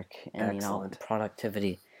schoolwork and, Excellent.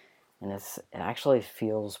 productivity. And it actually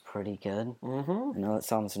feels pretty good. Mm-hmm. I know it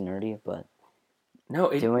sounds nerdy, but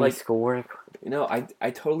doing schoolwork. I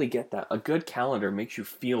totally get that. A good calendar makes you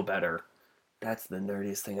feel better. That's the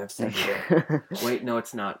nerdiest thing I've said today. Wait, no,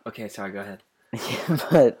 it's not. Okay, sorry, go ahead.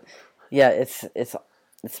 But yeah, it's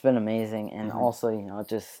been amazing, and also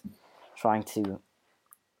just trying to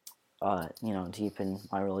deepen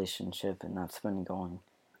my relationship, and that's been going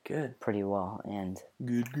Good. pretty well.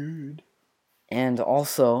 Good. And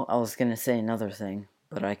also, I was gonna say another thing,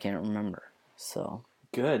 but I can't remember. So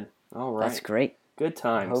Good. All right. that's great. Good I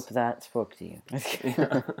times. hope that spoke to you.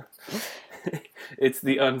 It's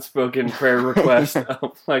the unspoken prayer request.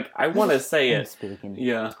 Like, I want to say it. Speaking.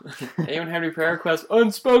 Yeah. Anyone have any prayer requests?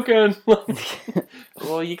 Unspoken.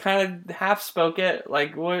 Well, you kind of half spoke it.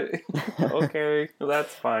 Like, what? Okay, well,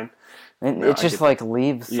 that's fine. It just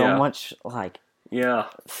leaves so much Yeah.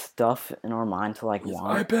 stuff in our mind to want.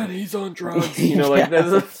 I bet he's on drugs. That's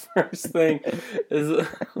the first thing.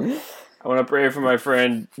 I want to pray for my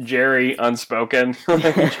friend Jerry, unspoken.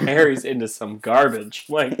 Jerry's into some garbage.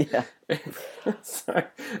 Sorry.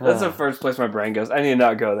 That's the first place my brain goes. I need to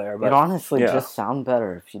not go there. But it honestly just sound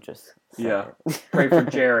better if you just say it. Pray for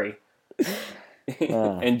Jerry.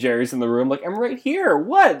 And Jerry's in the room I'm right here.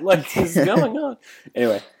 What? What's going on?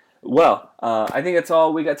 Anyway, well, I think that's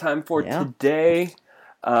all we got time for today.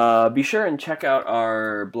 Be sure and check out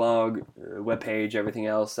our blog, webpage, everything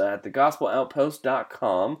else at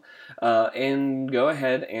thegospeloutpost.com, and go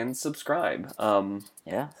ahead and subscribe.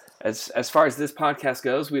 As far as this podcast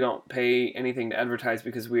goes, we don't pay anything to advertise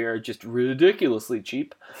because we are just ridiculously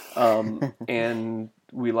cheap, and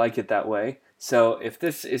we like it that way. So if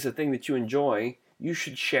this is a thing that you enjoy, you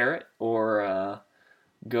should share it or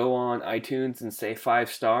go on iTunes and say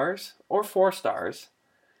 5 stars or 4 stars.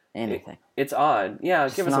 Anything. It's odd. Yeah,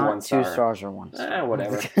 give us a 1 star. 2 stars or 1 star.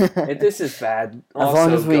 Whatever. If this is bad, as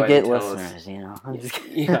long as we get listeners,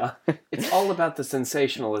 Yeah. It's all about the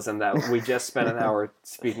sensationalism that we just spent an hour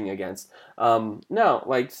speaking against. No, not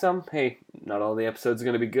all the episodes are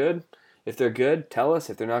going to be good. If they're good, tell us.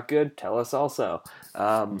 If they're not good, tell us also.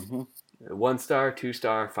 1 star, 2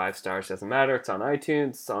 star, 5 stars, doesn't matter. It's on iTunes,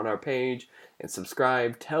 it's on our page. And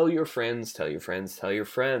subscribe. Tell your friends, tell your friends, tell your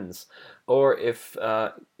friends. Or if,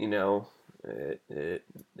 man,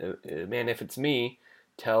 if it's me,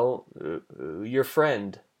 tell your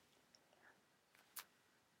friend.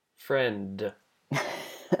 Friend.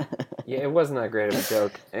 Yeah, it wasn't that great of a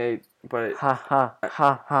joke. But ha ha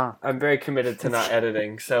ha ha. I'm very committed to not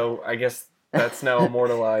editing, so I guess that's now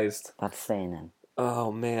immortalized. That's staying in.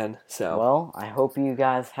 Oh, man. So. Well, I hope you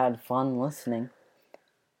guys had fun listening.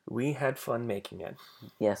 We had fun making it.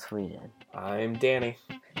 Yes, we did. I'm Danny.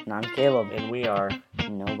 And I'm Caleb. And we are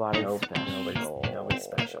Nobody Special. Nobody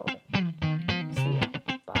special. See ya.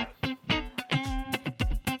 Bye.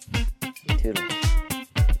 Toodles.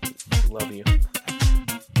 Love you.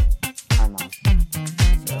 Hi, Mom.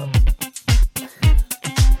 So.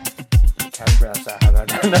 Catch me outside. How about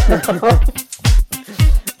that?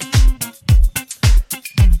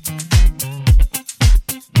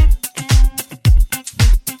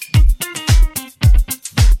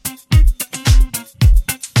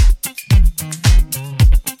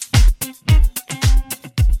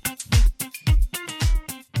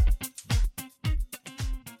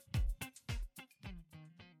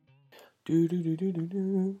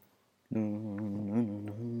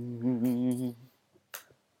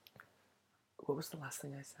 What was the last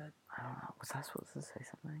thing I said? I don't know. Was I supposed to say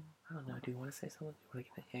something? I don't know. Do you want to say something? Do you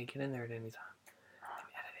want to get in there at any time? I'm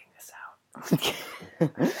editing this out.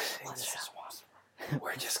 Let's just whisper.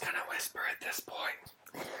 We're just going to whisper at this point.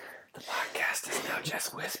 The podcast is now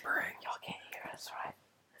just whispering. Y'all can't hear us, right?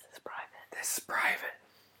 This is private. This is private.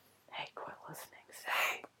 Hey, quit listening.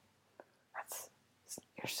 Hey.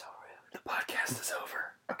 You're so rude. The podcast is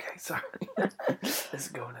over. Okay, sorry. This is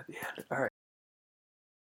going at the end. All right.